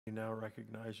He now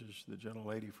recognizes the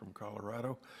gentlelady from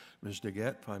Colorado, Ms.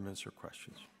 DeGette, 5 minutes for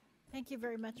questions. Thank you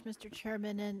very much, Mr.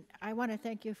 Chairman, and I want to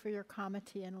thank you for your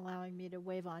comity and allowing me to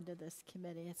wave onto this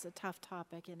committee. It's a tough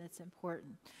topic and it's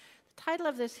important. The title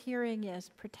of this hearing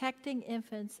is Protecting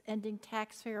Infants, Ending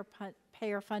Taxpayer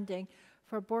Funding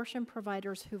for Abortion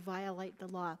Providers Who Violate the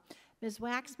Law. Ms.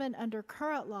 Waxman, under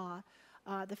current law,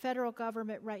 the federal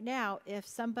government right now, if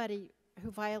somebody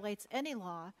who violates any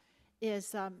law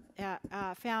is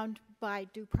found by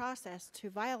due process to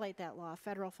violate that law,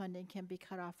 federal funding can be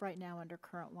cut off right now under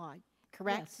current law.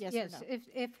 Correct? Yes. Yes. Or no?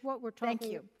 If what we're talking.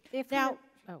 Thank you. If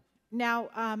now,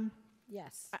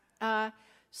 yes.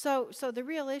 So the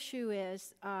real issue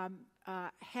is,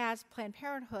 has Planned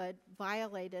Parenthood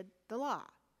violated the law?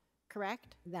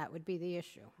 Correct? That would be the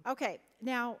issue. Okay.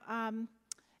 Now,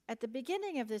 at the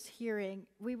beginning of this hearing,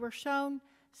 we were shown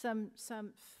some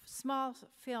small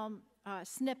film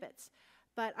snippets,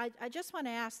 but I just want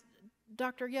to ask,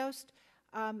 Dr. Yost,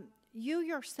 you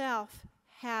yourself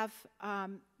have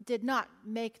did not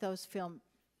make those film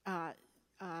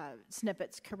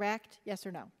snippets, correct? Yes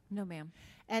or no? No, ma'am.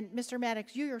 And Mr.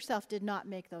 Maddox, you yourself did not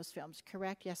make those films,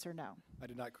 correct? Yes or no? I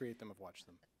did not create them. I've watched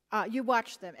them. You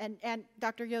watched them, and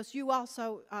Dr. Yost, you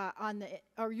also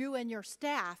you and your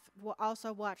staff will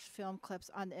also watch film clips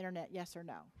on the internet. Yes or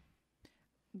no?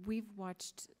 We've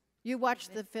watched. You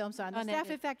watched the films on the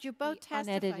staff. In fact, you both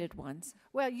testified. Unedited ones.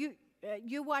 Well,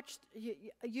 you watched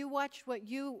what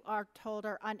you are told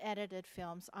are unedited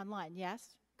films online.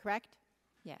 Yes, correct?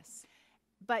 Yes.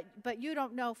 But you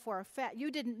don't know for a fact.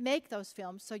 You didn't make those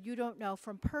films, so you don't know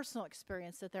from personal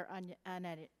experience that they're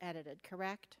unedited.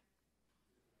 Correct?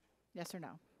 Yes or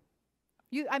no?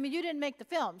 You didn't make the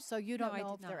films, so you don't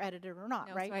know if they're edited or not,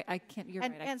 no, right? So I can't. You're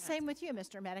right. And same with you,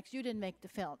 Mr. Maddox. You didn't make the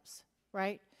films,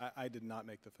 right? I did not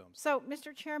make the films. So,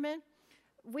 Mr. Chairman,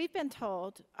 we've been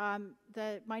told,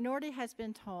 the minority has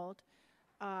been told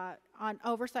on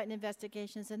oversight and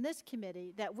investigations in this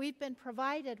committee that we've been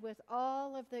provided with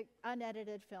all of the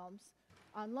unedited films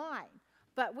online,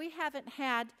 but we haven't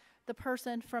had the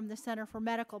person from the Center for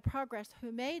Medical Progress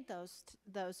who made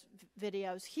those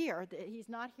videos here. He's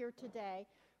not here today.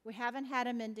 We haven't had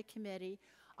him into committee.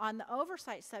 On the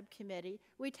oversight subcommittee,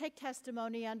 we take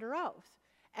testimony under oath.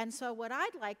 And so what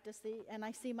I'd like to see, and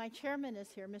I see my chairman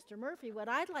is here, Mr. Murphy, what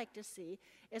I'd like to see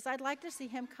is I'd like to see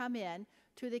him come in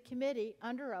to the committee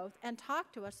under oath and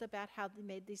talk to us about how they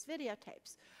made these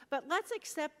videotapes. But let's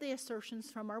accept the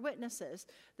assertions from our witnesses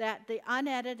that the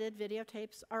unedited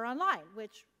videotapes are online,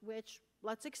 which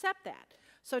let's accept that.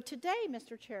 So today,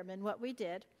 Mr. Chairman, what we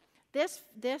did, this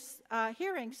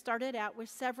hearing started out with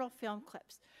several film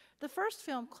clips. The first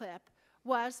film clip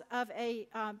was of a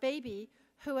baby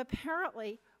who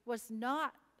apparently was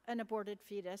not an aborted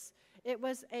fetus. It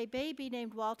was a baby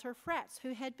named Walter Fretz,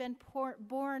 who had been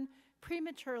born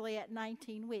prematurely at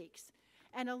 19 weeks.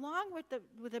 And along with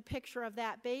the picture of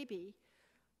that baby,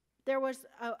 there was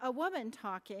a woman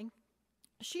talking.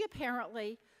 She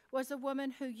apparently was a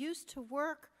woman who used to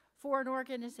work for an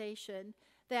organization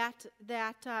that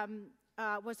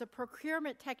was a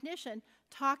procurement technician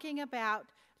talking about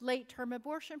late-term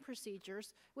abortion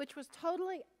procedures, which was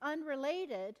totally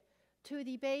unrelated to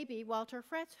the baby, Walter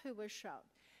Fretz, who was shown.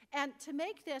 And to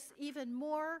make this even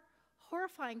more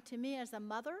horrifying to me as a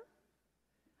mother,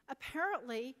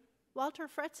 apparently Walter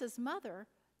Fretz's mother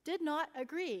did not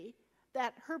agree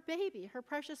that her baby, her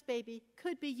precious baby,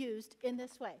 could be used in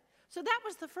this way. So that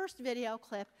was the first video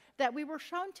clip that we were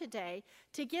shown today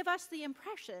to give us the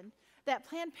impression that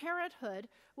Planned Parenthood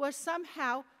was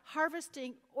somehow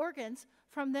harvesting organs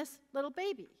from this little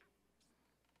baby.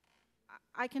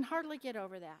 I can hardly get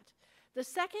over that. The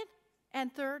second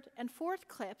and third and fourth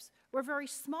clips were very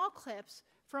small clips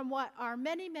from what are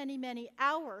many, many, many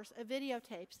hours of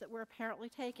videotapes that were apparently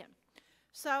taken.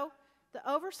 So the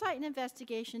Oversight and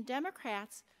Investigation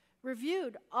Democrats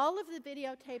reviewed all of the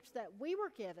videotapes that we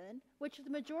were given, which the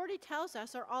majority tells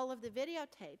us are all of the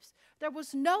videotapes. There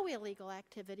was no illegal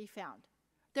activity found.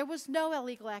 There was no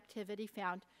illegal activity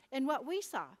found in what we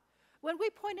saw. When we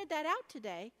pointed that out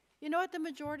today, you know what the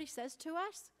majority says to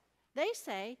us? They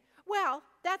say, well,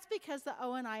 that's because the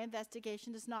O&I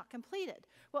investigation is not completed.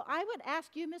 Well, I would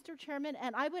ask you, Mr. Chairman,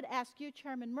 and I would ask you,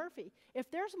 Chairman Murphy,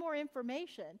 if there's more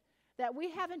information that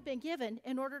we haven't been given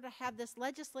in order to have this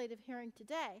legislative hearing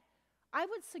today, I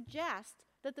would suggest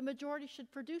that the majority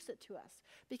should produce it to us,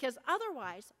 because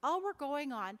otherwise, all we're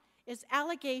going on is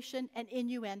allegation and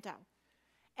innuendo.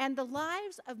 And the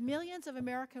lives of millions of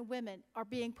American women are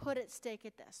being put at stake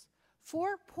at this.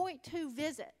 4.2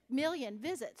 million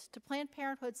visits to Planned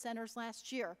Parenthood centers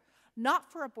last year,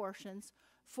 not for abortions,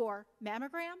 for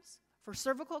mammograms, for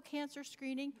cervical cancer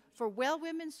screening, for well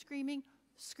women screening,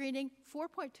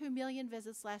 4.2 million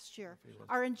visits last year,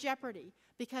 are in jeopardy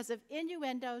because of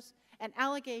innuendos and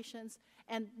allegations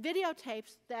and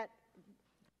videotapes that,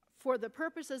 for the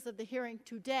purposes of the hearing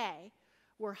today,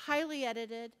 were highly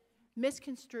edited,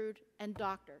 misconstrued, and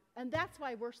doctored. And that's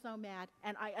why we're so mad.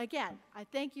 And again, I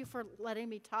thank you for letting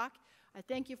me talk. I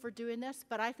thank you for doing this,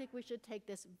 but I think we should take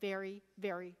this very,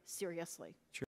 very seriously.